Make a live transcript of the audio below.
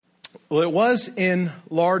Well, it was in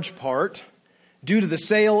large part due to the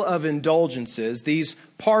sale of indulgences, these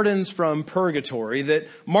pardons from purgatory, that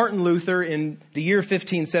Martin Luther in the year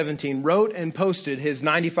 1517 wrote and posted his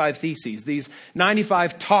 95 Theses, these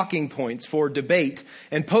 95 talking points for debate,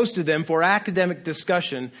 and posted them for academic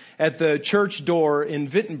discussion at the church door in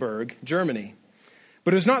Wittenberg, Germany.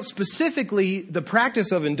 But it was not specifically the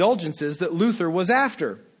practice of indulgences that Luther was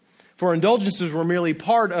after, for indulgences were merely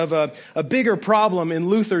part of a bigger problem in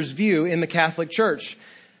Luther's view in the Catholic Church.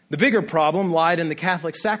 The bigger problem lied in the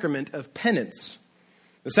Catholic sacrament of penance.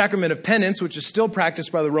 The sacrament of penance, which is still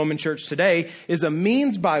practiced by the Roman Church today, is a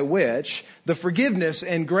means by which the forgiveness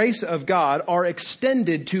and grace of God are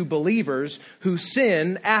extended to believers who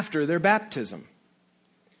sin after their baptism.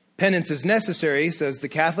 Penance is necessary, says the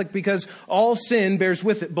Catholic, because all sin bears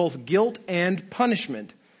with it both guilt and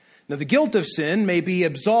punishment. Now, the guilt of sin may be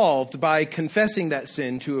absolved by confessing that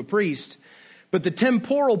sin to a priest, but the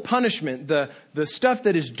temporal punishment, the stuff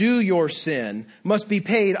that is due your sin, must be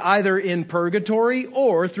paid either in purgatory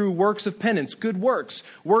or through works of penance, good works,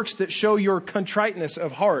 works that show your contriteness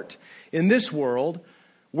of heart in this world,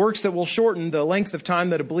 works that will shorten the length of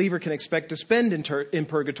time that a believer can expect to spend in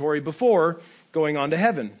purgatory before going on to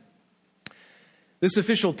heaven. This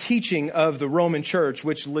official teaching of the Roman Church,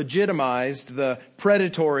 which legitimized the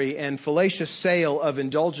predatory and fallacious sale of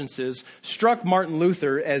indulgences, struck Martin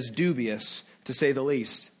Luther as dubious, to say the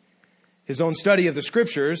least. His own study of the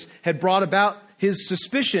Scriptures had brought about his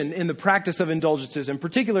suspicion in the practice of indulgences, and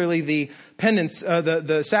particularly the penance,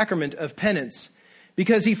 the sacrament of penance,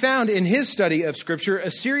 because he found in his study of Scripture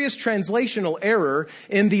a serious translational error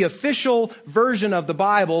in the official version of the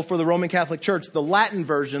Bible for the Roman Catholic Church, the Latin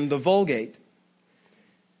version, the Vulgate.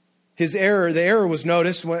 The error was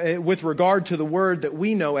noticed with regard to the word that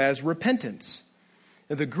we know as repentance.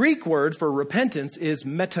 Now, the Greek word for repentance is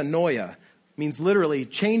metanoia, means literally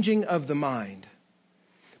changing of the mind.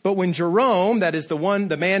 But when Jerome, that is the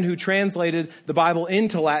man who translated the Bible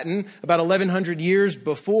into Latin about 1100 years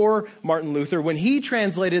before Martin Luther, when he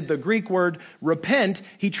translated the Greek word repent,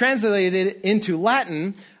 he translated it into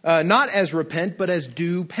Latin not as repent, but as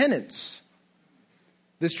do penance.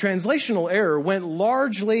 This translational error went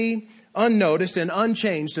largely unnoticed and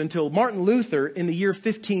unchanged until Martin Luther in the year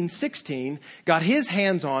 1516 got his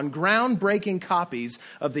hands on groundbreaking copies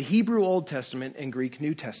of the Hebrew Old Testament and Greek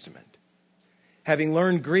New Testament. Having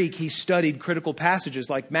learned Greek, he studied critical passages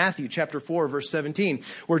like Matthew chapter 4, verse 17,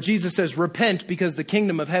 where Jesus says, "Repent because the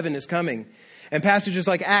kingdom of heaven is coming." And passages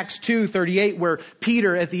like Acts 2:38, where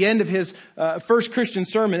Peter, at the end of his first Christian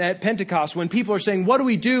sermon at Pentecost, when people are saying, "What do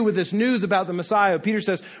we do with this news about the Messiah?" Peter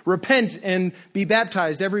says, "Repent and be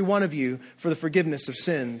baptized, every one of you, for the forgiveness of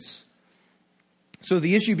sins." So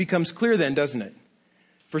the issue becomes clear then, doesn't it?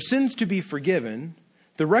 For sins to be forgiven,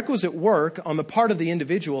 the requisite work on the part of the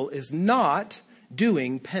individual is not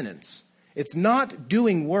doing penance. It's not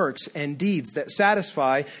doing works and deeds that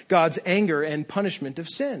satisfy God's anger and punishment of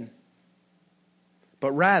sin.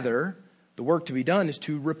 But rather, the work to be done is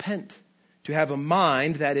to repent, to have a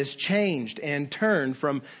mind that is changed and turned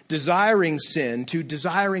from desiring sin to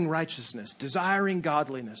desiring righteousness, desiring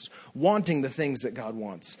godliness, wanting the things that God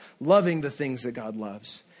wants, loving the things that God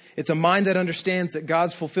loves. It's a mind that understands that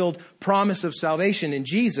God's fulfilled promise of salvation in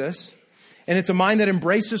Jesus, and it's a mind that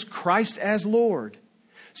embraces Christ as Lord.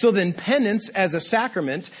 So then penance as a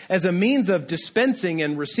sacrament, as a means of dispensing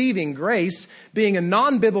and receiving grace, being a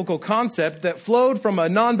non-biblical concept that flowed from a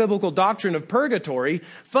non-biblical doctrine of purgatory,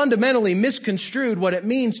 fundamentally misconstrued what it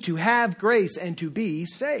means to have grace and to be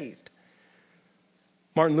saved.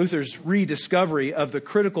 Martin Luther's rediscovery of the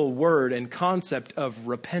critical word and concept of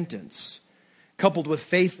repentance, coupled with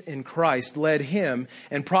faith in Christ, led him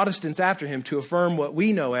and Protestants after him to affirm what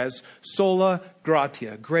we know as sola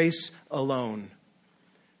gratia, grace alone.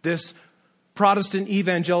 This Protestant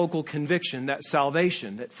evangelical conviction that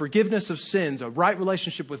salvation, that forgiveness of sins, a right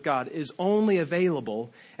relationship with God is only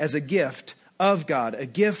available as a gift of God, a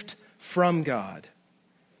gift from God.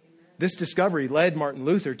 This discovery led Martin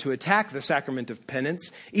Luther to attack the sacrament of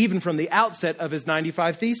penance, even from the outset of his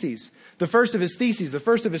 95 Theses. The first of his theses, the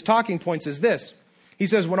first of his talking points is this. He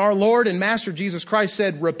says, when our Lord and Master Jesus Christ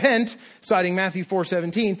said, "Repent," citing Matthew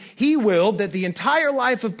 4:17, he willed that the entire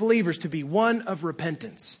life of believers to be one of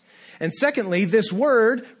repentance. And secondly, this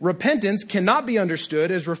word, repentance, cannot be understood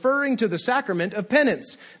as referring to the sacrament of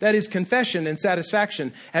penance, that is, confession and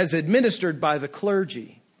satisfaction, as administered by the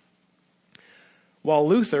clergy. While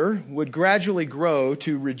Luther would gradually grow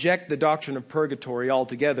to reject the doctrine of purgatory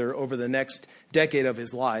altogether over the next decade of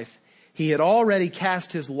his life, he had already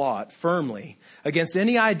cast his lot firmly against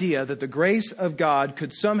any idea that the grace of God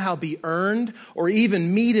could somehow be earned or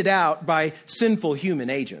even meted out by sinful human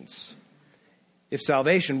agents. If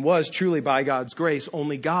salvation was truly by God's grace,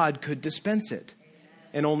 only God could dispense it.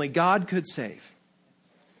 And only God could save.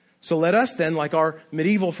 So let us then, like our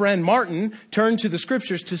medieval friend Martin, turn to the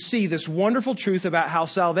Scriptures to see this wonderful truth about how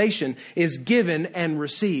salvation is given and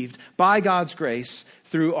received by God's grace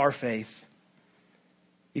through our faith.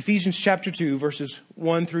 Ephesians chapter 2, verses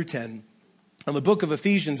 1 through 10. And the book of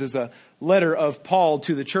Ephesians is a letter of Paul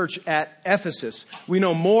to the church at Ephesus. We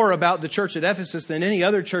know more about the church at Ephesus than any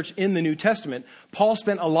other church in the New Testament. Paul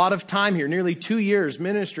spent a lot of time here, nearly 2 years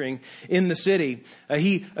ministering in the city.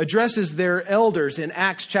 He addresses their elders in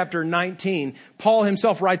Acts chapter 19. Paul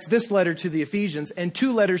himself writes this letter to the Ephesians and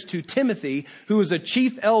 2 letters to Timothy, who is a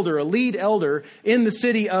chief elder, a lead elder in the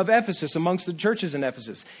city of Ephesus, amongst the churches in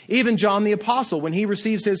Ephesus. Even John the Apostle, when he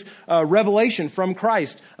receives his revelation from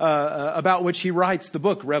Christ, about which he writes the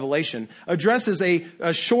book Revelation, addresses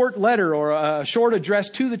a short letter or a short address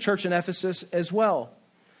to the church in Ephesus as well.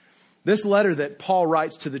 This letter that Paul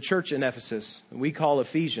writes to the church in Ephesus, we call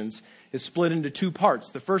Ephesians, is split into 2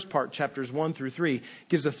 parts. The first part, chapters 1 through 3,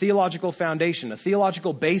 gives a theological foundation, a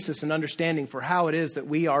theological basis and understanding for how it is that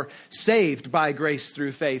we are saved by grace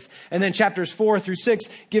through faith. And then chapters 4 through 6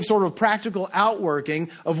 give sort of practical outworking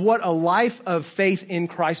of what a life of faith in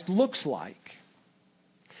Christ looks like.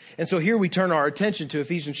 And so here we turn our attention to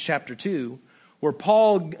Ephesians chapter 2, where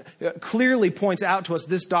Paul clearly points out to us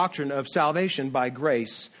this doctrine of salvation by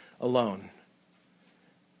grace alone.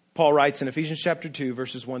 Paul writes in Ephesians chapter 2,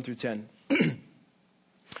 verses 1 through 10.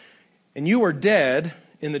 And you were dead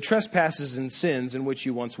in the trespasses and sins in which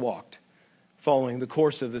you once walked, following the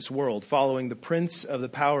course of this world, following the prince of the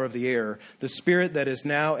power of the air, the spirit that is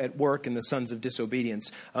now at work in the sons of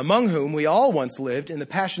disobedience, among whom we all once lived in the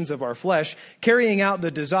passions of our flesh, carrying out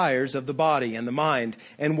the desires of the body and the mind,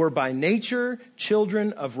 and were by nature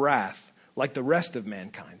children of wrath, like the rest of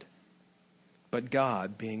mankind. But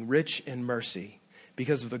God, being rich in mercy,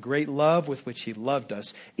 because of the great love with which he loved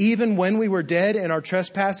us, even when we were dead in our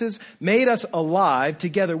trespasses, made us alive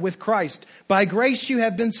together with Christ. By grace you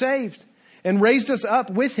have been saved, and raised us up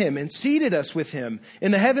with him, and seated us with him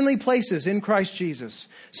in the heavenly places in Christ Jesus,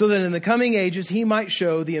 so that in the coming ages he might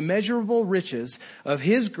show the immeasurable riches of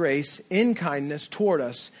his grace in kindness toward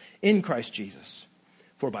us in Christ Jesus.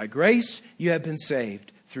 For by grace you have been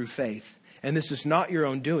saved through faith. And this is not your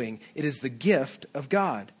own doing. It is the gift of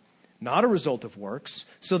God, not a result of works,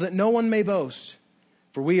 so that no one may boast.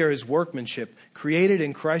 For we are his workmanship, created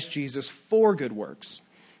in Christ Jesus for good works,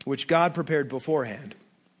 which God prepared beforehand,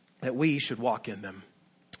 that we should walk in them.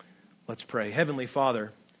 Let's pray. Heavenly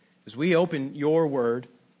Father, as we open your word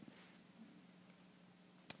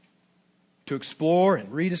to explore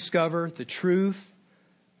and rediscover the truth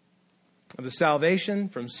of the salvation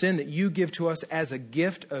from sin that you give to us as a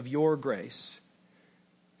gift of your grace,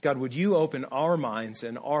 God, would you open our minds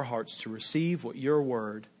and our hearts to receive what your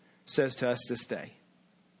word says to us this day?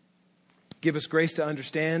 Give us grace to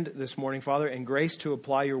understand this morning, Father, and grace to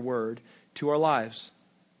apply your word to our lives.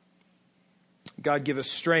 God, give us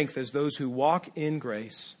strength as those who walk in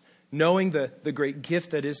grace, knowing the great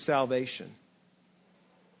gift that is salvation.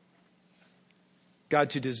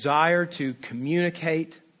 God, to desire to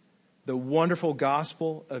communicate the wonderful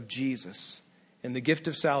gospel of Jesus and the gift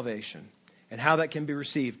of salvation, and how that can be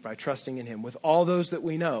received by trusting in him with all those that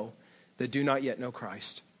we know that do not yet know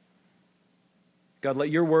Christ. God, let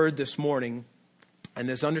your word this morning and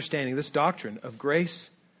this understanding, this doctrine of grace,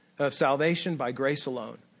 of salvation by grace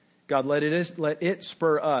alone, God, let it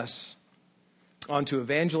spur us onto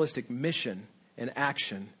evangelistic mission and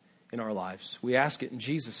action in our lives. We ask it in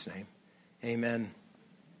Jesus' name. Amen.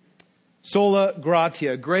 Sola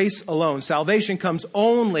gratia, grace alone. Salvation comes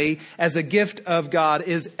only as a gift of God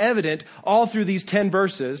is evident all through these 10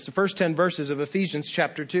 verses, the first 10 verses of Ephesians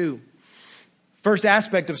chapter 2. First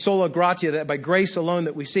aspect of sola gratia, that by grace alone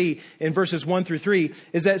that we see in verses 1 through 3,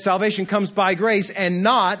 is that salvation comes by grace and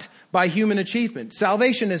not by human achievement.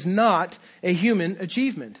 Salvation is not a human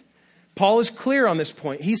achievement. Paul is clear on this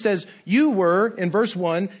point. He says, you were, in verse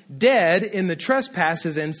 1, dead in the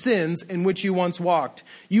trespasses and sins in which you once walked.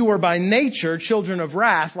 You were by nature children of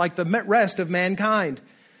wrath like the rest of mankind.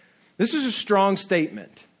 This is a strong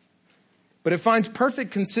statement, but it finds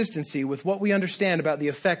perfect consistency with what we understand about the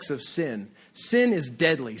effects of sin. Sin is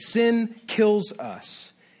deadly. Sin kills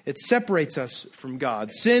us. It separates us from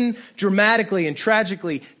God. Sin dramatically and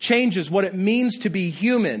tragically changes what it means to be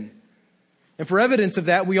human. And for evidence of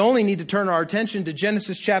that, we only need to turn our attention to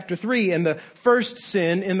Genesis chapter 3 and the first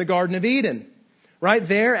sin in the Garden of Eden. Right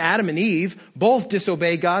there, Adam and Eve both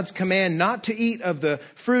disobey God's command not to eat of the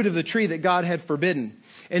fruit of the tree that God had forbidden.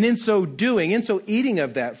 And in so doing, in so eating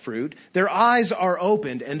of that fruit, their eyes are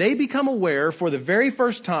opened and they become aware for the very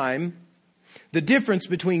first time The difference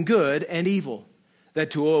between good and evil.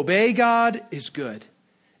 That to obey God is good,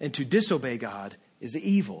 and to disobey God is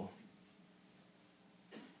evil.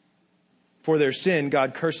 For their sin,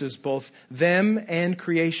 God curses both them and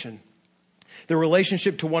creation. Their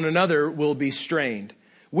relationship to one another will be strained.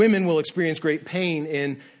 Women will experience great pain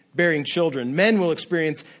in bearing children. Men will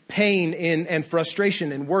experience pain and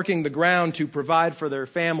frustration in working the ground to provide for their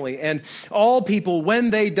family. And all people, when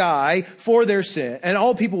they die for their sin, and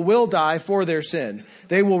all people will die for their sin,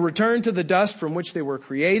 they will return to the dust from which they were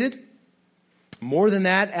created. More than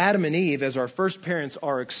that, Adam and Eve, as our first parents,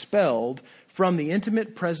 are expelled from the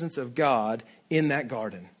intimate presence of God in that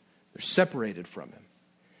garden. They're separated from Him.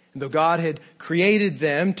 And though God had created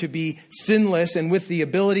them to be sinless and with the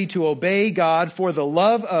ability to obey God for the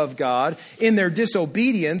love of God, in their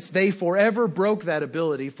disobedience, they forever broke that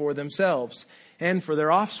ability for themselves and for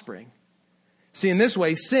their offspring. See, in this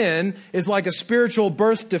way, sin is like a spiritual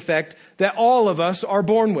birth defect that all of us are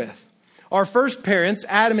born with. Our first parents,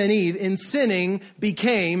 Adam and Eve, in sinning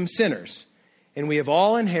became sinners. And we have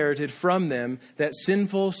all inherited from them that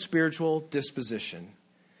sinful spiritual disposition.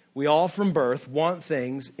 We all from birth want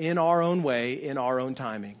things in our own way, in our own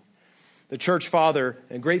timing. The church father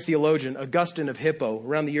and great theologian Augustine of Hippo,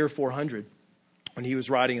 around the year 400, when he was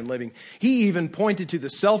writing and living, he even pointed to the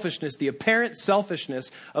selfishness, the apparent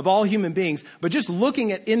selfishness of all human beings. But just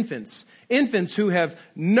looking at infants who have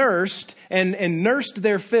nursed and nursed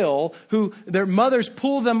their fill, who their mothers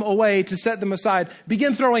pull them away to set them aside,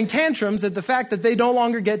 begin throwing tantrums at the fact that they no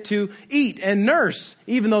longer get to eat and nurse,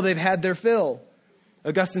 even though they've had their fill.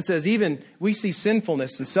 Augustine says even we see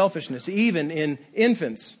sinfulness and selfishness even in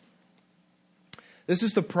infants. This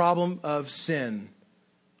is the problem of sin.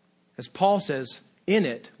 As Paul says, in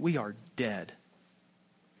it we are dead.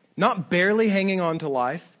 Not barely hanging on to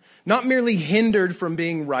life, not merely hindered from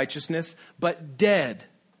being righteousness, but dead.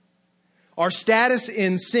 Our status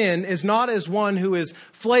in sin is not as one who is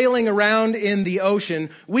flailing around in the ocean,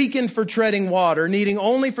 weakened for treading water, needing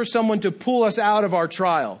only for someone to pull us out of our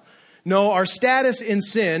trial. No, our status in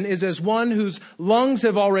sin is as one whose lungs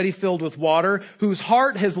have already filled with water, whose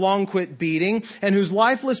heart has long quit beating, and whose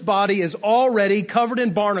lifeless body is already covered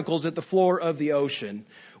in barnacles at the floor of the ocean.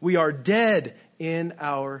 We are dead in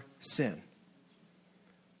our sin.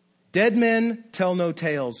 Dead men tell no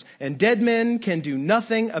tales, and dead men can do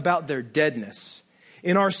nothing about their deadness.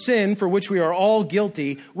 In our sin, for which we are all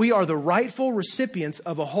guilty, we are the rightful recipients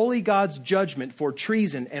of a holy God's judgment for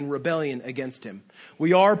treason and rebellion against Him.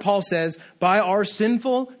 We are, Paul says, by our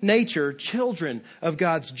sinful nature, children of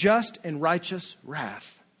God's just and righteous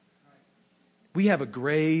wrath. We have a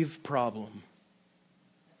grave problem.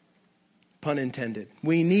 Pun intended.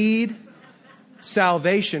 We need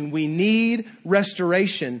salvation. We need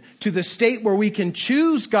restoration to the state where we can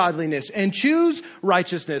choose godliness and choose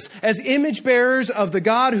righteousness. As image bearers of the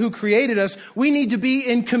God who created us, we need to be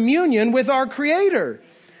in communion with our Creator.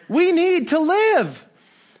 We need to live,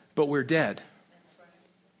 but we're dead.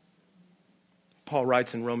 Paul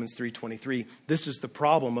writes in Romans 3:23, this is the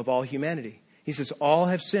problem of all humanity. He says, all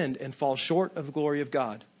have sinned and fall short of the glory of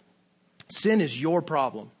God. Sin is your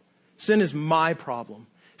problem. Sin is my problem.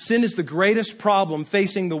 Sin is the greatest problem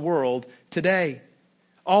facing the world today.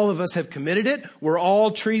 All of us have committed it. We're all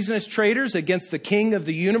treasonous traitors against the King of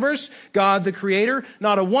the universe, God the Creator.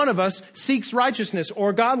 Not a one of us seeks righteousness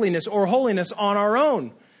or godliness or holiness on our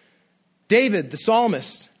own. David, the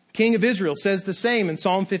psalmist, King of Israel, says the same in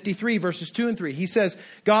Psalm 53, verses 2 and 3. He says,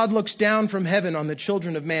 God looks down from heaven on the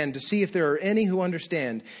children of man to see if there are any who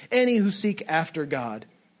understand, any who seek after God.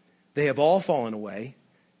 They have all fallen away.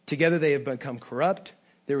 Together they have become corrupt.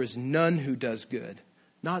 There is none who does good,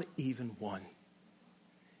 not even one.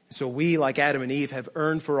 So we, like Adam and Eve, have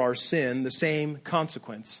earned for our sin the same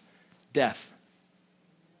consequence, death.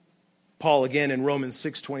 Paul, again, in Romans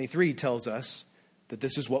 6:23, tells us that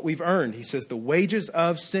this is what we've earned. He says the wages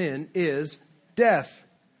of sin is death.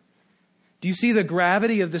 Do you see the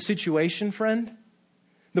gravity of the situation, friend?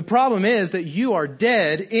 The problem is that you are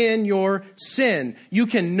dead in your sin. You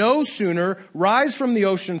can no sooner rise from the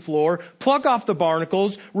ocean floor, pluck off the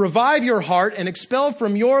barnacles, revive your heart, and expel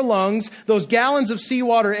from your lungs those gallons of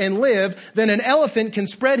seawater and live than an elephant can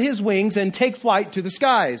spread his wings and take flight to the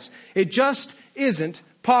skies. It just isn't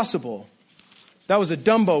possible. That was a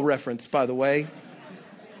Dumbo reference, by the way.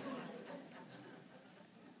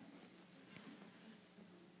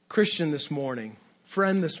 Christian this morning,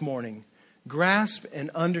 friend this morning, grasp and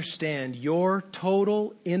understand your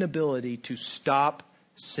total inability to stop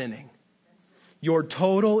sinning. Your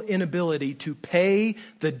total inability to pay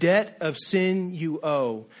the debt of sin you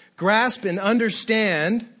owe. Grasp and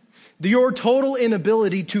understand Your total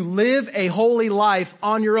inability to live a holy life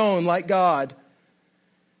on your own like God.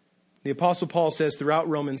 The Apostle Paul says throughout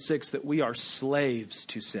Romans 6 that we are slaves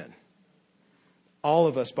to sin. All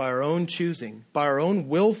of us, by our own choosing, by our own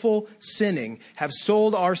willful sinning, have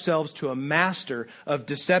sold ourselves to a master of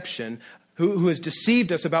deception who has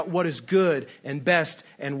deceived us about what is good and best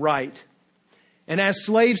and right. And as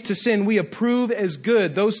slaves to sin, we approve as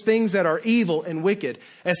good those things that are evil and wicked.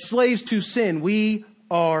 As slaves to sin, we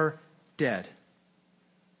are dead.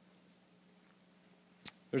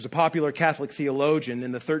 There's a popular Catholic theologian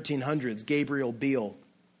in the 1300s, Gabriel Biel,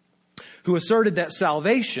 who asserted that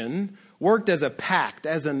salvation worked as a pact,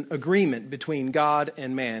 as an agreement between God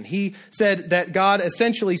and man. He said that God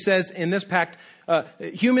essentially says in this pact,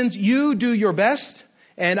 humans, you do your best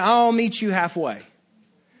and I'll meet you halfway.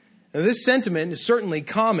 Now, this sentiment is certainly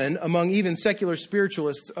common among even secular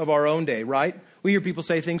spiritualists of our own day, right? We hear people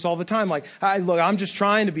say things all the time like, look, I'm just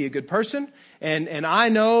trying to be a good person, and I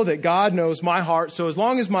know that God knows my heart, so as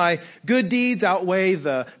long as my good deeds outweigh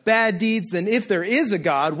the bad deeds, then if there is a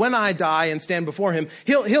God, when I die and stand before Him,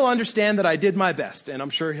 He'll understand that I did my best, and I'm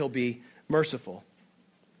sure He'll be merciful.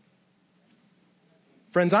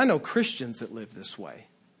 Friends, I know Christians that live this way.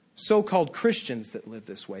 So-called Christians that live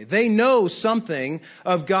this way. They know something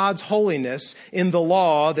of God's holiness in the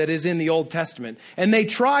law that is in the Old Testament. And they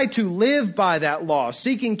try to live by that law,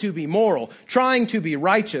 seeking to be moral, trying to be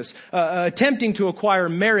righteous, attempting to acquire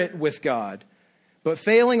merit with God, but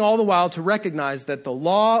failing all the while to recognize that the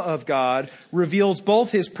law of God reveals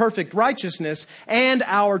both His perfect righteousness and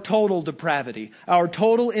our total depravity, our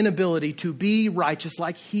total inability to be righteous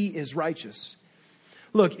like He is righteous.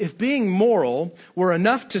 Look, if being moral were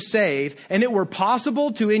enough to save, and it were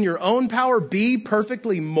possible to, in your own power, be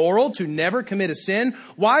perfectly moral, to never commit a sin,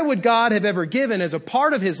 why would God have ever given, as a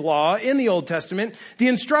part of His law in the Old Testament, the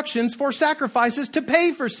instructions for sacrifices to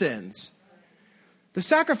pay for sins? The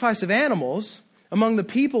sacrifice of animals among the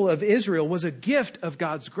people of Israel was a gift of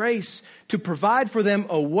God's grace to provide for them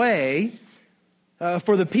a way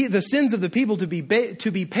for the sins of the people to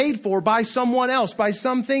be paid for by someone else, by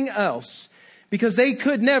something else. Because they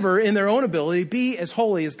could never, in their own ability, be as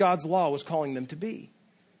holy as God's law was calling them to be.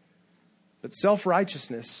 But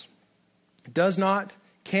self-righteousness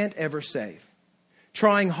can't ever save.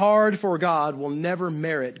 Trying hard for God will never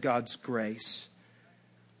merit God's grace.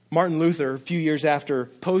 Martin Luther, a few years after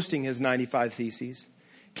posting his 95 Theses,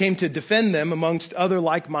 came to defend them amongst other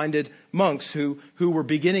like-minded monks who were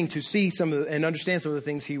beginning to see and understand some of the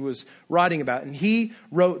things he was writing about. And he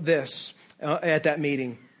wrote this at that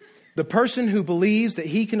meeting. The person who believes that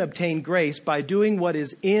he can obtain grace by doing what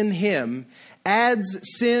is in him adds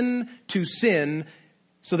sin to sin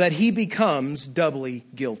so that he becomes doubly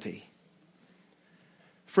guilty.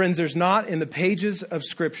 Friends, there's not in the pages of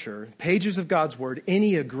Scripture, pages of God's Word,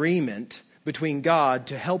 any agreement between God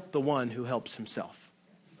to help the one who helps himself.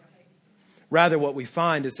 Rather, what we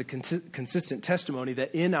find is a consistent testimony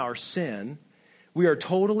that in our sin, we are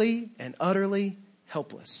totally and utterly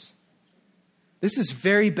helpless. This is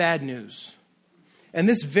very bad news. And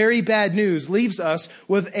this very bad news leaves us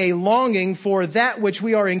with a longing for that which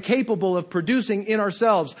we are incapable of producing in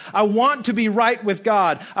ourselves. I want to be right with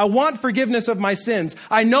God. I want forgiveness of my sins.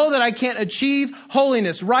 I know that I can't achieve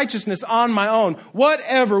holiness, righteousness on my own.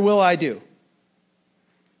 Whatever will I do?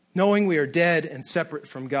 Knowing we are dead and separate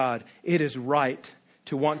from God, it is right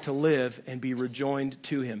to want to live and be rejoined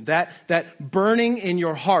to Him. That burning in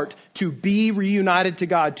your heart to be reunited to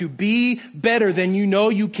God, to be better than you know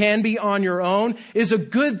you can be on your own, is a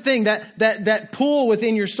good thing. That pull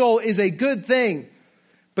within your soul is a good thing.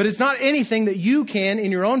 But it's not anything that you can,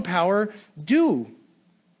 in your own power, do.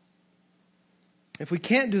 If we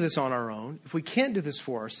can't do this on our own, if we can't do this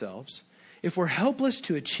for ourselves, if we're helpless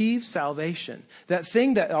to achieve salvation, that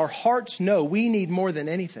thing that our hearts know we need more than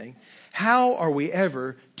anything, how are we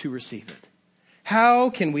ever to receive it? How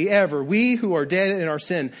can we ever, we who are dead in our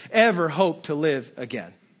sin, ever hope to live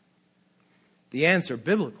again? The answer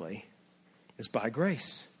biblically is by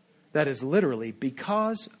grace. That is literally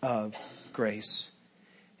because of grace.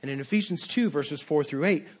 And in Ephesians 2, verses 4 through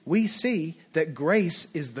 8, we see that grace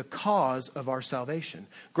is the cause of our salvation.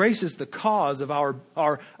 Grace is the cause of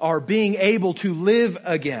our being able to live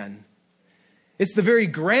again. It's the very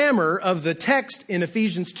grammar of the text in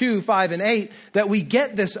Ephesians 2, 5, and 8 that we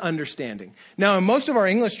get this understanding. Now, in most of our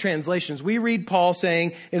English translations, we read Paul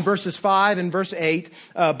saying in verses 5 and verse 8,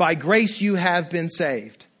 by grace you have been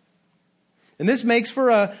saved. And this makes for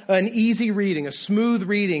an easy reading, a smooth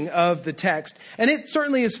reading of the text. And it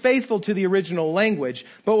certainly is faithful to the original language.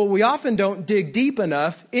 But what we often don't dig deep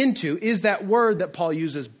enough into is that word that Paul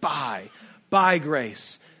uses, by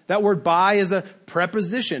grace. That word by is a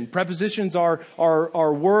preposition. Prepositions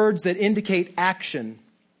are words that indicate action.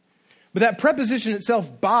 But that preposition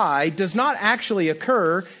itself, by, does not actually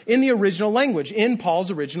occur in the original language, in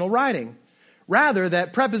Paul's original writing. Rather,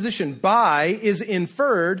 that preposition by is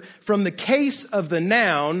inferred from the case of the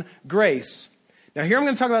noun grace. Now here I'm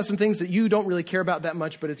going to talk about some things that you don't really care about that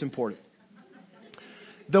much, but it's important.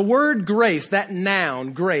 The word grace, that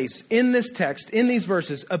noun, grace, in this text, in these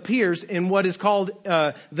verses, appears in what is called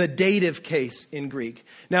the dative case in Greek.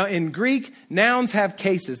 Now, in Greek, nouns have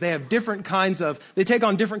cases. They have they take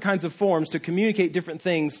on different kinds of forms to communicate different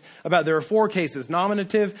things about. There are 4 cases: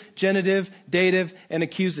 nominative, genitive, dative, and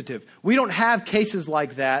accusative. We don't have cases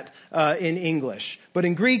like that in English, but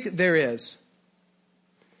in Greek, there is.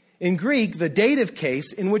 In Greek, the dative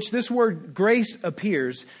case in which this word grace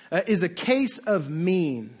appears is a case of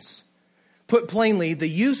means. Put plainly, the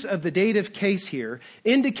use of the dative case here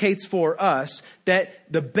indicates for us that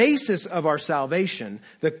the basis of our salvation,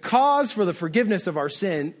 the cause for the forgiveness of our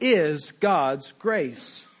sin, is God's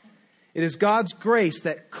grace. It is God's grace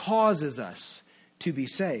that causes us to be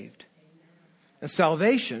saved. And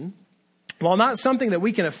salvation, while not something that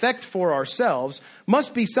we can effect for ourselves,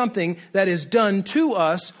 must be something that is done to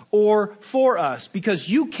us or for us. Because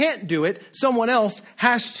you can't do it, someone else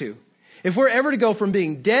has to. If we're ever to go from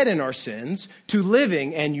being dead in our sins to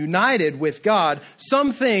living and united with God,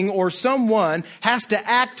 something or someone has to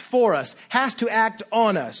act for us, has to act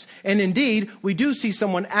on us. And indeed, we do see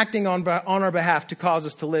someone acting on our behalf to cause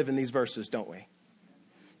us to live in these verses, don't we?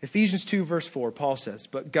 Ephesians 2 verse 4, Paul says,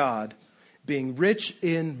 "But God, being rich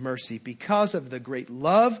in mercy, because of the great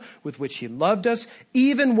love with which He loved us,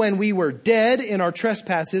 even when we were dead in our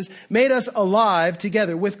trespasses, made us alive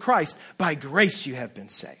together with Christ. By grace you have been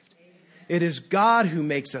saved." It is God who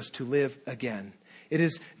makes us to live again. It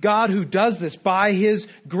is God who does this by His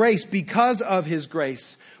grace, because of His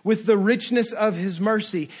grace, with the richness of His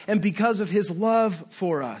mercy, and because of His love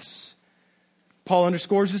for us. Paul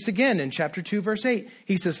underscores this again in chapter 2, verse 8.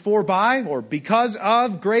 He says, "For by," or because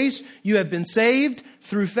of, "grace you have been saved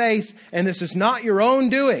through faith, and this is not your own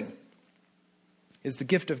doing. It's the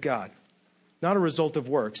gift of God, not a result of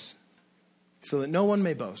works, so that no one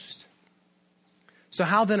may boast." So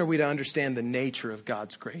how then are we to understand the nature of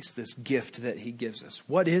God's grace, this gift that He gives us?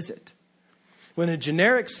 What is it? Well, in a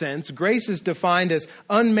generic sense, grace is defined as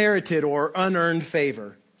unmerited or unearned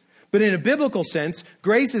favor. But in a biblical sense,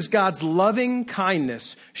 grace is God's loving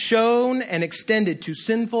kindness shown and extended to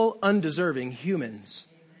sinful, undeserving humans.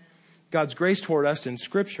 God's grace toward us in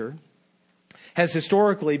Scripture has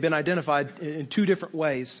historically been identified in 2 different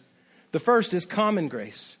ways. The first is common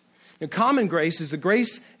grace. Now, common grace is the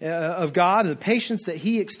grace of God and the patience that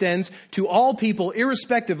He extends to all people,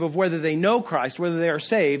 irrespective of whether they know Christ, whether they are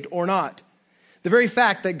saved or not. The very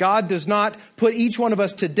fact that God does not put each one of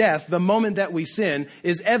us to death the moment that we sin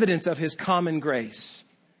is evidence of His common grace.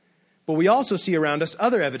 But we also see around us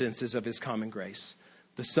other evidences of His common grace.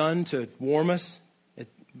 The sun to warm us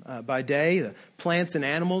by day, the plants and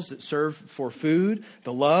animals that serve for food,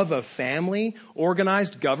 the love of family,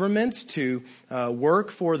 organized governments to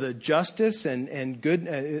work for the justice and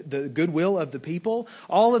the goodwill of the people.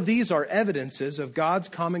 All of these are evidences of God's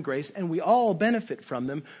common grace, and we all benefit from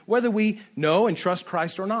them, whether we know and trust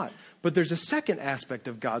Christ or not. But there's a second aspect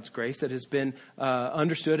of God's grace that has been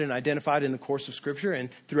understood and identified in the course of Scripture and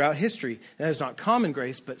throughout history. That is not common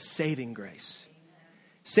grace, but saving grace.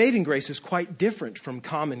 Saving grace is quite different from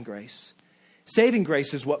common grace. Saving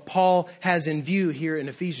grace is what Paul has in view here in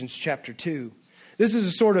Ephesians chapter 2. This is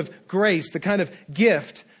a sort of grace, the kind of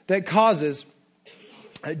gift that causes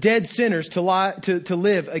dead sinners to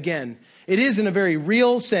live again. It is, in a very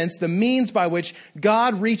real sense, the means by which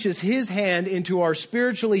God reaches His hand into our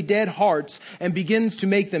spiritually dead hearts and begins to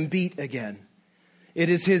make them beat again. It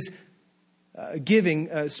is His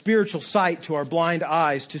giving spiritual sight to our blind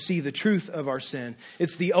eyes to see the truth of our sin.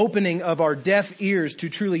 It's the opening of our deaf ears to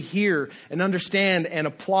truly hear and understand and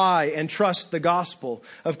apply and trust the gospel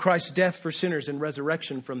of Christ's death for sinners and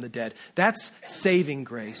resurrection from the dead. That's saving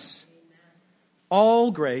grace.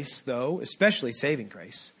 All grace, though, especially saving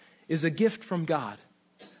grace, is a gift from God.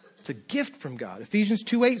 It's a gift from God. Ephesians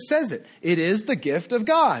 2:8 says it. It is the gift of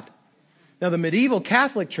God. Now, the medieval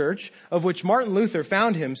Catholic Church, of which Martin Luther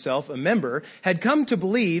found himself a member, had come to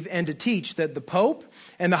believe and to teach that the Pope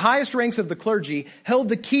and the highest ranks of the clergy held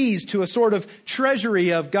the keys to a sort of treasury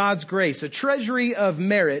of God's grace, a treasury of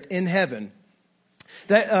merit in heaven.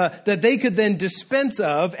 that they could then dispense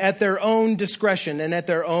of at their own discretion and at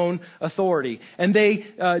their own authority. And they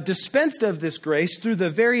dispensed of this grace through the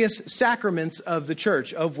various sacraments of the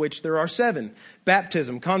church, of which there are 7.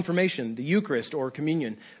 Baptism, confirmation, the Eucharist or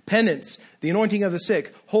communion, penance, the anointing of the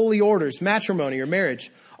sick, holy orders, matrimony or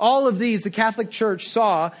marriage. All of these the Catholic Church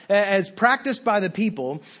saw as practiced by the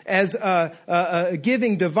people as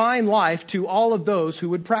giving divine life to all of those who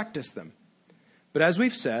would practice them. But as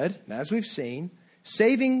we've said, and as we've seen,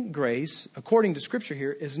 saving grace, according to Scripture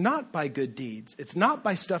here, is not by good deeds. It's not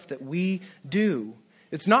by stuff that we do.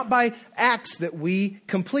 It's not by acts that we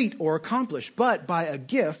complete or accomplish, but by a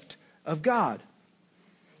gift of God.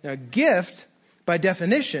 Now, gift, by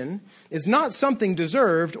definition, is not something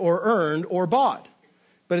deserved or earned or bought,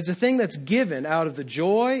 but it's a thing that's given out of the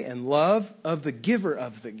joy and love of the giver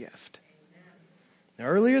of the gift. Now,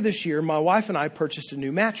 earlier this year, my wife and I purchased a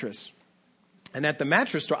new mattress. And at the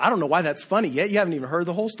mattress store, I don't know why that's funny yet. You haven't even heard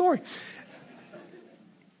the whole story.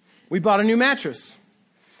 We bought a new mattress.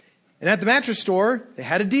 And at the mattress store, they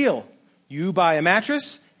had a deal. You buy a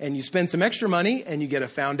mattress and you spend some extra money and you get a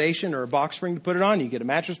foundation or a box spring to put it on. You get a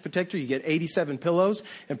mattress protector. You get 87 pillows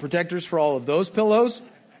and protectors for all of those pillows.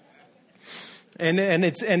 And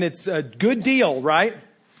it's a good deal, right?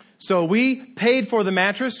 So we paid for the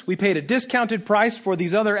mattress. We paid a discounted price for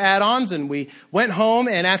these other add-ons, and we went home,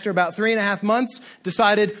 and after about 3.5 months,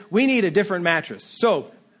 decided we need a different mattress.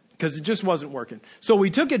 So, because it just wasn't working. So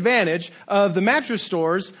we took advantage of the mattress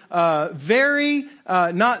store's not the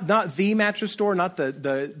mattress store, not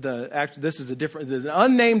this is an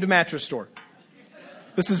unnamed mattress store.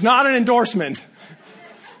 This is not an endorsement.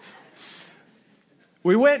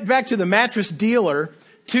 We went back to the mattress dealer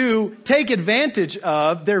to take advantage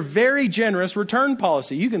of their very generous return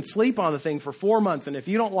policy. You can sleep on the thing for 4 months, and if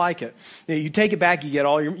you don't like it, you take it back, you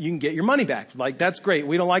can get your money back. Like, that's great.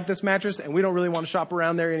 We don't like this mattress, and we don't really want to shop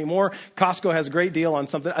around there anymore. Costco has a great deal on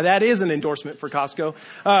something. That is an endorsement for Costco.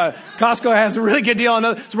 Costco has a really good deal on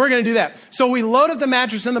other, so we're going to do that. So we load up the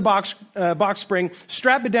mattress in the box spring,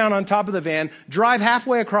 strap it down on top of the van, drive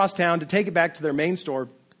halfway across town to take it back to their main store.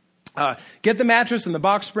 Get the mattress and the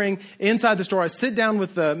box spring inside the store. I sit down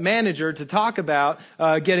with the manager to talk about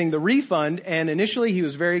getting the refund. And initially he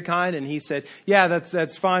was very kind and he said, yeah,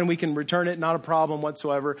 that's fine. We can return it. Not a problem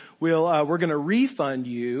whatsoever. We're going to refund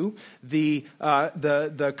you the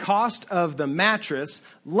cost of the mattress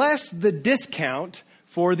less the discount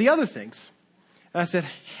for the other things. And I said,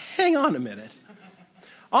 hang on a minute.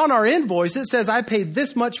 On our invoice, it says I paid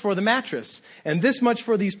this much for the mattress and this much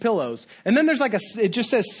for these pillows. And then there's it just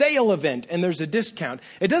says sale event and there's a discount.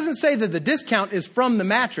 It doesn't say that the discount is from the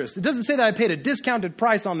mattress. It doesn't say that I paid a discounted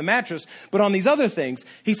price on the mattress, but on these other things.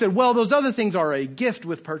 He said, well, those other things are a gift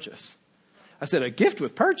with purchase. I said, a gift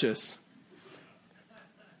with purchase?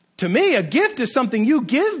 To me, a gift is something you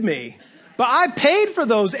give me. But I paid for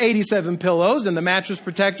those 87 pillows and the mattress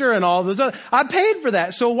protector and all those other. I paid for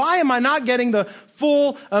that. So why am I not getting the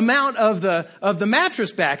full amount of the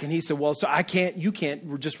mattress back? And he said, well, you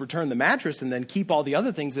can't just return the mattress and then keep all the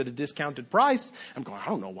other things at a discounted price. I'm going, I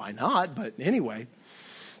don't know why not, but anyway.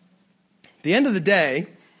 At the end of the day,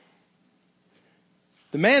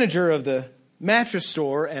 the manager of the mattress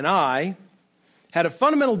store and I had a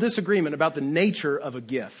fundamental disagreement about the nature of a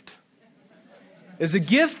gift. Is a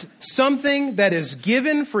gift something that is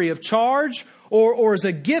given free of charge, or is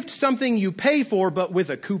a gift something you pay for but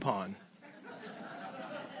with a coupon?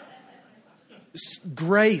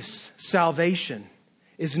 Grace, salvation,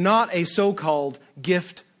 is not a so-called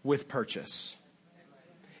gift with purchase.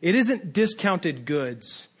 It isn't discounted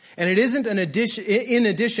goods. And it isn't in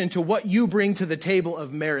addition to what you bring to the table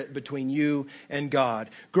of merit between you and God.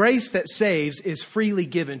 Grace that saves is freely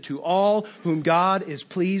given to all whom God is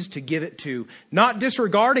pleased to give it to, not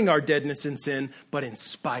disregarding our deadness in sin, but in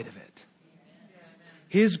spite of it.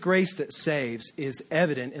 His grace that saves is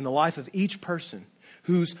evident in the life of each person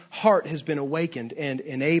whose heart has been awakened and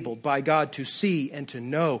enabled by God to see and to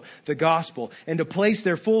know the gospel and to place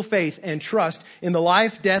their full faith and trust in the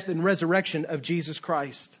life, death, and resurrection of Jesus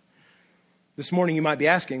Christ. This morning you might be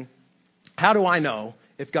asking, how do I know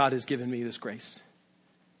if God has given me this grace?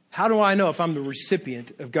 How do I know if I'm the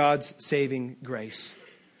recipient of God's saving grace?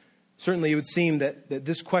 Certainly it would seem that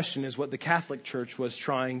this question is what the Catholic Church was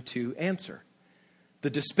trying to answer. The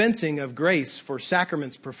dispensing of grace for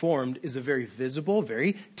sacraments performed is a very visible,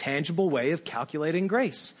 very tangible way of calculating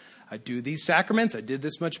grace. I do these sacraments, I did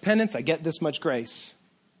this much penance, I get this much grace.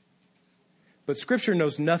 But Scripture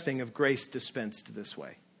knows nothing of grace dispensed this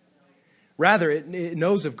way. Rather, it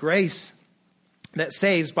knows of grace that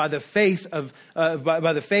saves by the faith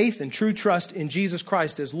and true trust in Jesus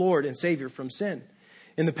Christ as Lord and Savior from sin.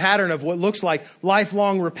 in the pattern of what looks like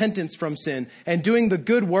lifelong repentance from sin and doing the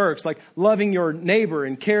good works like loving your neighbor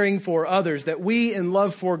and caring for others that we in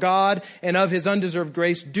love for God and of his undeserved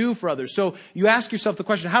grace do for others. So you ask yourself the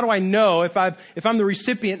question, how do I know if I'm the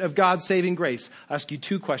recipient of God's saving grace? I ask you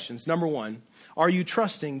two questions. Number one, are you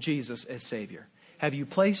trusting Jesus as Savior? Have you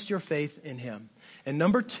placed your faith in him? And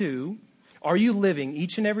number two, are you living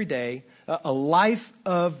each and every day a life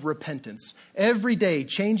of repentance? Every day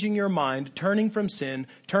changing your mind, turning from sin,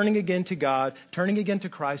 turning again to God, turning again to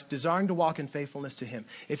Christ, desiring to walk in faithfulness to him.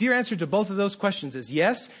 If your answer to both of those questions is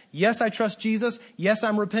yes, yes, I trust Jesus, yes,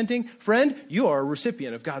 I'm repenting, friend, you are a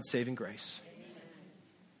recipient of God's saving grace.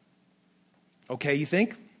 Okay, you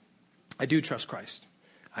think? I do trust Christ.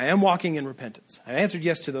 I am walking in repentance. I answered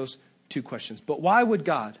yes to those two questions. But why would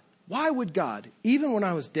God, even when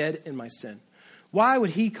I was dead in my sin, why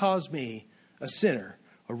would he cause me, a sinner,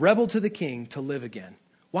 a rebel to the king, to live again?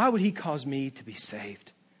 Why would he cause me to be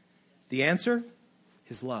saved? The answer?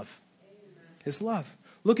 His love. His love.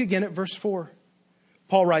 Look again at verse 4.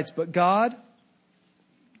 Paul writes, but God,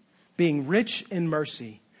 being rich in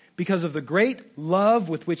mercy, because of the great love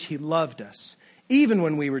with which he loved us, even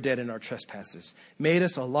when we were dead in our trespasses, made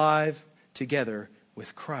us alive together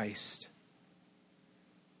with Christ.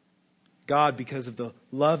 God, because of the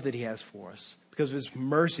love that he has for us, because of his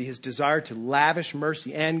mercy, his desire to lavish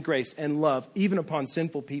mercy and grace and love, even upon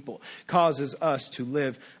sinful people, causes us to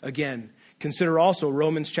live again. Consider also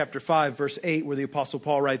Romans chapter 5, verse 8, where the Apostle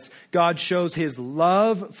Paul writes, God shows his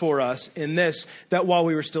love for us in this, that while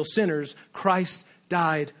we were still sinners, Christ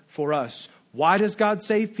died for us. Why does God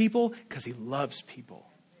save people? Because he loves people.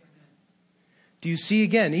 Do you see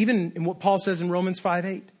again, even in what Paul says in Romans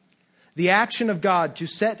 5:8? The action of God to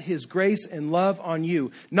set his grace and love on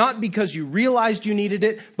you, not because you realized you needed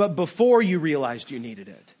it, but before you realized you needed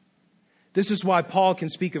it. This is why Paul can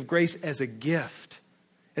speak of grace as a gift,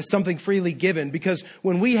 as something freely given, because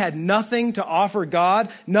when we had nothing to offer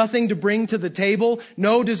God, nothing to bring to the table,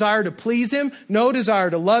 no desire to please him, no desire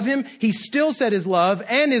to love him, he still set his love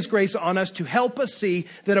and his grace on us to help us see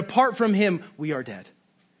that apart from him, we are dead.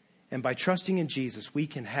 And by trusting in Jesus, we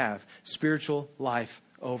can have spiritual life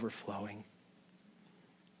overflowing.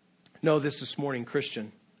 Know this morning,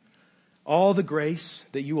 Christian. All the grace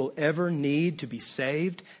that you will ever need to be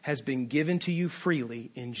saved has been given to you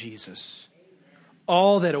freely in Jesus.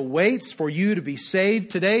 All that awaits for you to be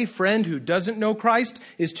saved today, friend who doesn't know Christ,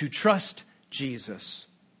 is to trust Jesus.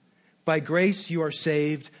 By grace you are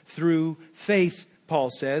saved through faith,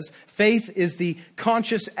 Paul says. Faith is the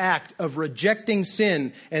conscious act of rejecting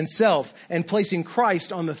sin and self and placing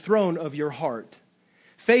Christ on the throne of your heart.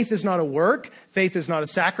 Faith is not a work, faith is not a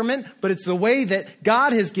sacrament, but it's the way that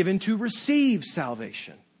God has given to receive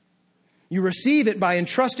salvation. You receive it by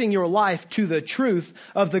entrusting your life to the truth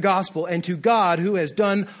of the gospel and to God who has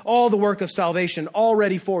done all the work of salvation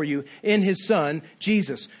already for you in his Son,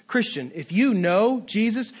 Jesus. Christian, if you know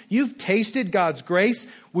Jesus, you've tasted God's grace,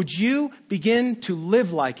 would you begin to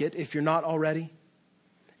live like it if you're not already?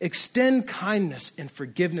 Extend kindness and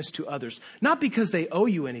forgiveness to others, not because they owe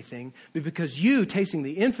you anything, but because you, tasting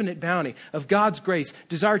the infinite bounty of God's grace,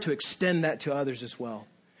 desire to extend that to others as well.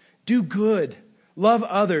 Do good. Love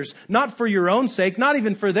others, not for your own sake, not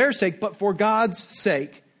even for their sake, but for God's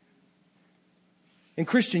sake. And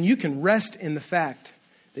Christian, you can rest in the fact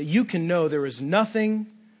that you can know there is nothing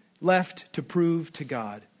left to prove to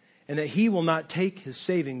God and that he will not take his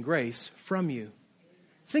saving grace from you.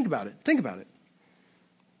 Think about it. Think about it.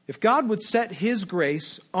 If God would set his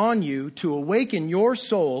grace on you to awaken your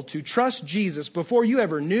soul to trust Jesus before you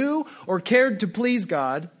ever knew or cared to please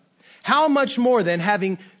God, how much more then,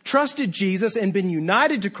 having trusted Jesus and been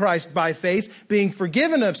united to Christ by faith, being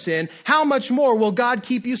forgiven of sin, how much more will God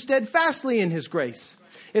keep you steadfastly in his grace?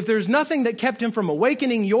 If there's nothing that kept him from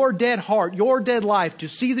awakening your dead heart, your dead life to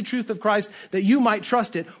see the truth of Christ, that you might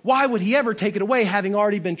trust it, why would he ever take it away having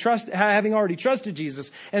already trusted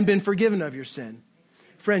Jesus and been forgiven of your sin?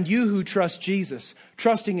 Friend, you who trust Jesus,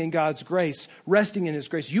 trusting in God's grace, resting in his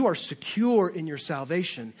grace, you are secure in your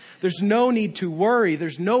salvation. There's no need to worry.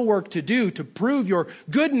 There's no work to do to prove your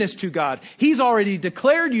goodness to God. He's already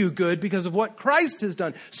declared you good because of what Christ has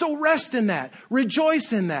done. So rest in that.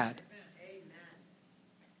 Rejoice in that.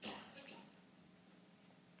 Amen.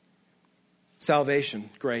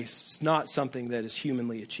 Salvation, grace, is not something that is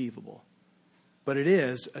humanly achievable. But it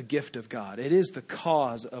is a gift of God. It is the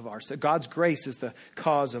cause of God's grace is the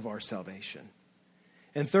cause of our salvation.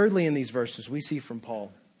 And thirdly, in these verses, we see from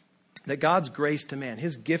Paul that God's grace to man,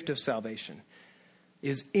 his gift of salvation,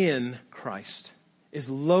 is in Christ, is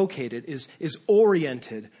located, is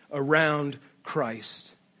oriented around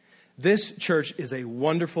Christ. This church is a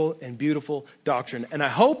wonderful and beautiful doctrine. And I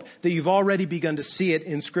hope that you've already begun to see it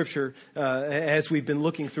in Scripture as we've been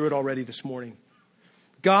looking through it already this morning.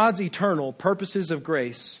 God's eternal purposes of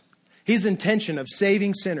grace, His intention of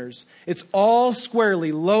saving sinners, it's all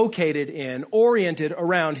squarely located in, oriented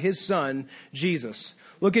around His Son, Jesus.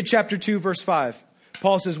 Look at chapter 2, verse 5.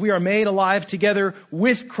 Paul says, we are made alive together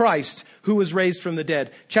with Christ, who was raised from the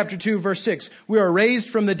dead. Chapter 2, verse 6, we are raised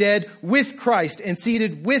from the dead with Christ and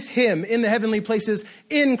seated with Him in the heavenly places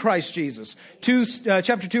in Christ Jesus.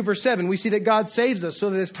 Chapter 2, verse 7, we see that God saves us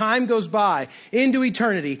so that as time goes by into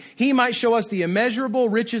eternity, He might show us the immeasurable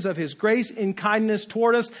riches of His grace and kindness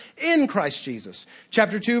toward us in Christ Jesus.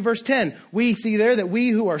 Chapter 2, verse 10, we see there that we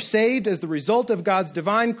who are saved as the result of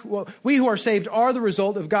we who are saved are the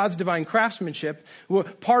result of God's divine craftsmanship,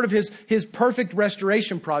 part of His perfect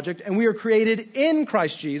restoration project, and we are created in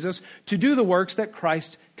Christ Jesus to do the works that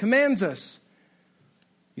Christ commands us.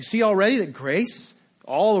 You see already that grace,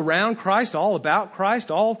 all around Christ, all about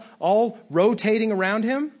Christ, all rotating around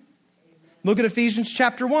Him. Look at Ephesians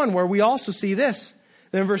chapter 1, where we also see this.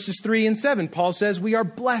 Then in verses 3 and 7, Paul says, we are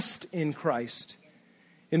blessed in Christ.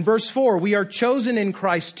 In verse 4, we are chosen in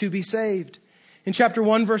Christ to be saved. In chapter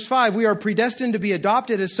 1, verse 5, we are predestined to be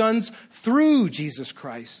adopted as sons through Jesus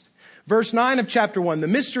Christ. Verse 9 of chapter 1, the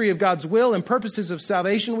mystery of God's will and purposes of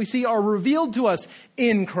salvation we see are revealed to us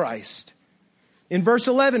in Christ. In verse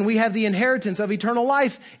 11, we have the inheritance of eternal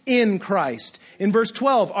life in Christ. In verse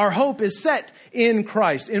 12, our hope is set in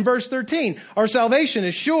Christ. In verse 13, our salvation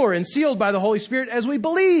is sure and sealed by the Holy Spirit as we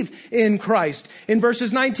believe in Christ. In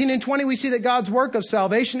verses 19 and 20, we see that God's work of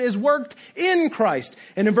salvation is worked in Christ.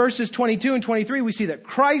 And in verses 22 and 23, we see that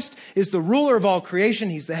Christ is the ruler of all creation.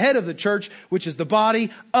 He's the head of the church, which is the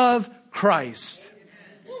body of Christ.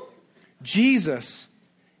 Jesus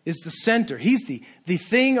is the center. He's the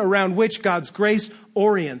thing around which God's grace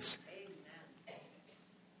orients.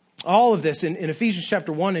 All of this in Ephesians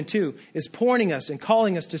chapter 1 and 2 is pointing us and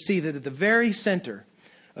calling us to see that at the very center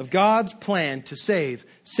of God's plan to save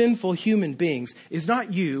sinful human beings is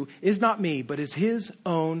not you, is not me, but is His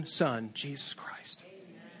own Son, Jesus Christ.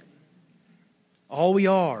 All we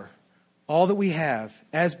are, all that we have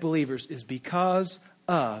as believers is because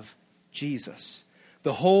of Jesus.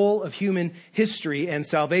 The whole of human history and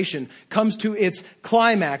salvation comes to its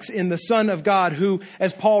climax in the Son of God who,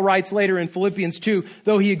 as Paul writes later in Philippians 2,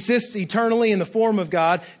 though He exists eternally in the form of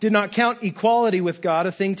God, did not count equality with God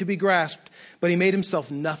a thing to be grasped, but He made Himself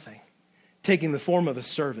nothing, taking the form of a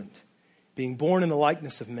servant, being born in the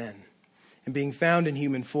likeness of men, and being found in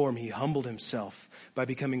human form, He humbled Himself by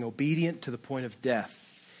becoming obedient to the point of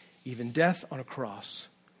death, even death on a cross.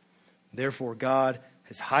 Therefore, God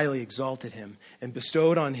has highly exalted Him and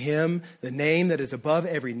bestowed on Him the name that is above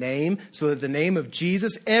every name, so that the name of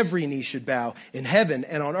Jesus every knee should bow in heaven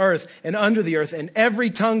and on earth and under the earth, and every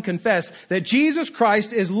tongue confess that Jesus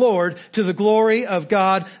Christ is Lord, to the glory of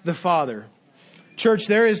God the Father. Church,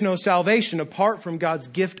 there is no salvation apart from God's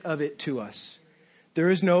gift of it to us. There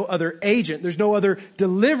is no other agent, there's no other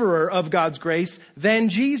deliverer of God's grace than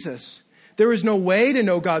Jesus. There is no way to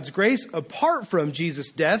know God's grace apart from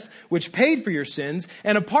Jesus' death, which paid for your sins,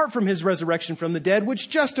 and apart from His resurrection from the dead, which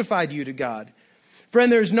justified you to God.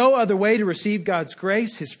 Friend, there is no other way to receive God's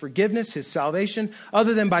grace, His forgiveness, His salvation,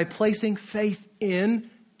 other than by placing faith in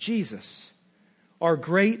Jesus. Our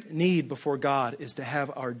great need before God is to have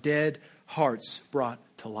our dead hearts brought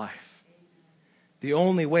to life. The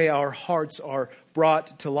only way our hearts are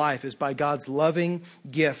brought to life is by God's loving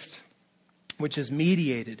gift, which is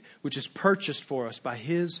mediated, which is purchased for us by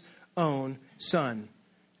His own Son,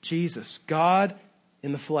 Jesus, God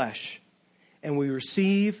in the flesh. And we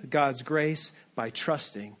receive God's grace by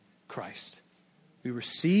trusting Christ. We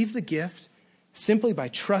receive the gift simply by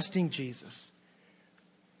trusting Jesus.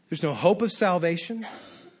 There's no hope of salvation.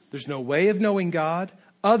 There's no way of knowing God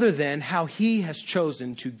other than how He has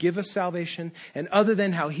chosen to give us salvation, and other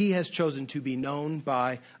than how He has chosen to be known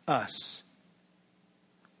by us.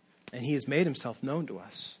 And He has made Himself known to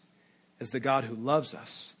us as the God who loves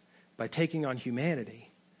us by taking on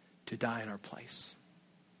humanity to die in our place.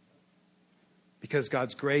 Because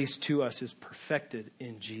God's grace to us is perfected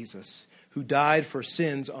in Jesus, who died for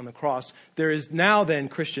sins on the cross. There is now then,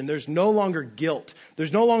 Christian, there's no longer guilt.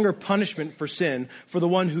 There's no longer punishment for sin for the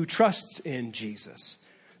one who trusts in Jesus.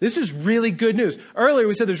 This is really good news. Earlier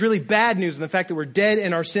we said there's really bad news in the fact that we're dead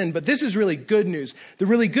in our sin, but this is really good news. The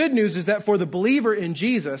really good news is that for the believer in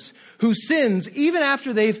Jesus, who sins even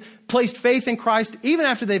after they've placed faith in Christ, even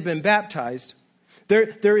after they've been baptized,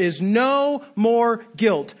 there is no more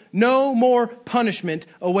guilt, no more punishment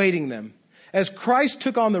awaiting them. As Christ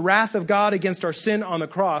took on the wrath of God against our sin on the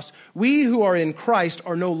cross, we who are in Christ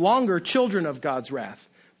are no longer children of God's wrath,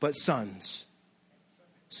 but sons.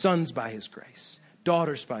 Sons by His grace.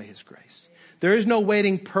 Daughters by His grace. There is no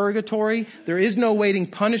waiting purgatory. There is no waiting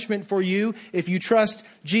punishment for you if you trust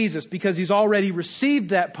Jesus, because He's already received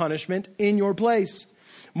that punishment in your place.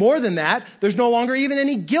 More than that, there's no longer even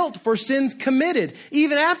any guilt for sins committed,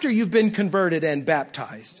 even after you've been converted and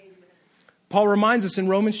baptized. Paul reminds us in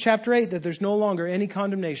Romans chapter 8 that there's no longer any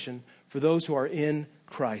condemnation for those who are in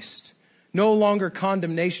Christ. No longer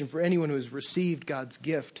condemnation for anyone who has received God's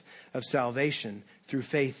gift of salvation through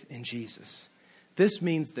faith in Jesus. This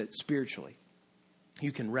means that spiritually,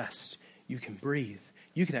 you can rest, you can breathe,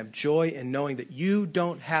 you can have joy in knowing that you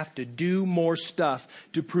don't have to do more stuff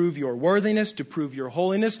to prove your worthiness, to prove your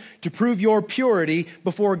holiness, to prove your purity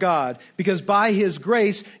before God. Because by His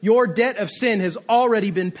grace, your debt of sin has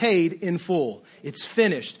already been paid in full. It's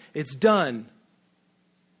finished. It's done.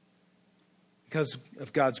 Because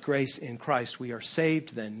of God's grace in Christ, we are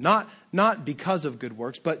saved then. Not because of good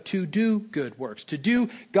works, but to do good works. To do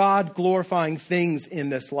God-glorifying things in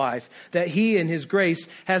this life that He in His grace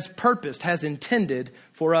has purposed, has intended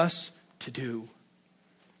for us to do.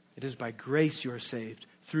 It is by grace you are saved,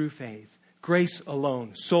 through faith. Grace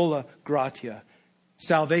alone, sola gratia.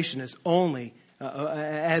 Salvation is only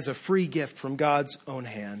as a free gift from God's own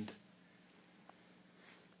hand.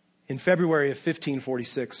 In February of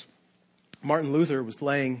 1546, Martin Luther was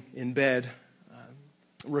laying in bed,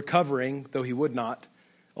 recovering, though he would not,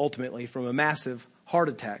 ultimately, from a massive heart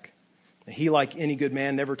attack. He, like any good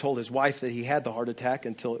man, never told his wife that he had the heart attack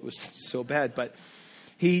until it was so bad. But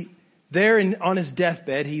on his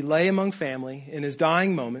deathbed, he lay among family in his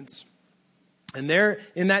dying moments. And there,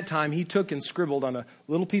 in that time, he took and scribbled on a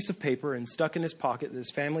little piece of paper and stuck in his pocket that his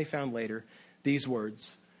family found later these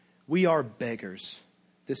words: "We are beggars.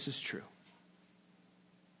 This is true."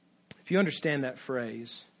 If you understand that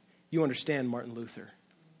phrase, you understand Martin Luther.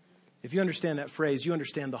 If you understand that phrase, you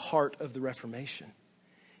understand the heart of the Reformation.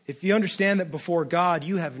 If you understand that before God,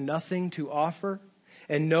 you have nothing to offer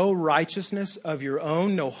and no righteousness of your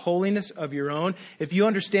own, no holiness of your own. If you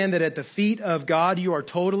understand that at the feet of God, you are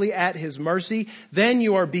totally at His mercy, then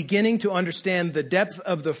you are beginning to understand the depth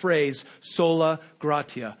of the phrase, sola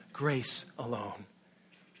gratia, grace alone.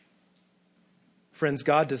 Friends,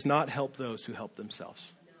 God does not help those who help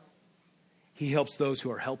themselves. He helps those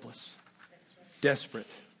who are helpless, desperate,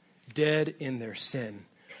 dead in their sin.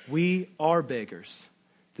 We are beggars.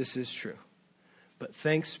 This is true. But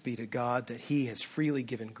thanks be to God that He has freely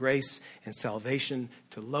given grace and salvation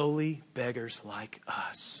to lowly beggars like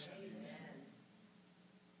us. Amen.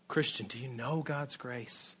 Christian, do you know God's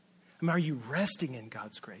grace? I mean, are you resting in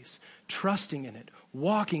God's grace, trusting in it,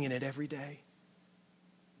 walking in it every day?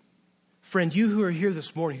 Friend, you who are here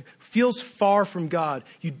this morning, feels far from God,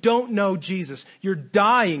 you don't know Jesus, you're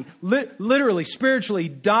dying, literally, spiritually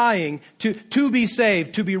dying to be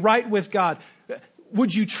saved, to be right with God.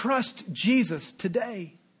 Would you trust Jesus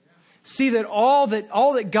today? See that all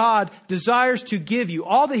that God desires to give you,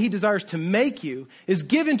 all that He desires to make you, is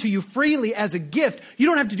given to you freely as a gift. You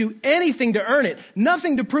don't have to do anything to earn it,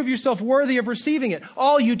 nothing to prove yourself worthy of receiving it.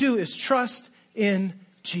 All you do is trust in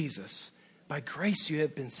Jesus. By grace you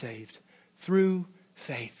have been saved. Through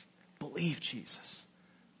faith. Believe Jesus.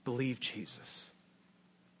 Believe Jesus.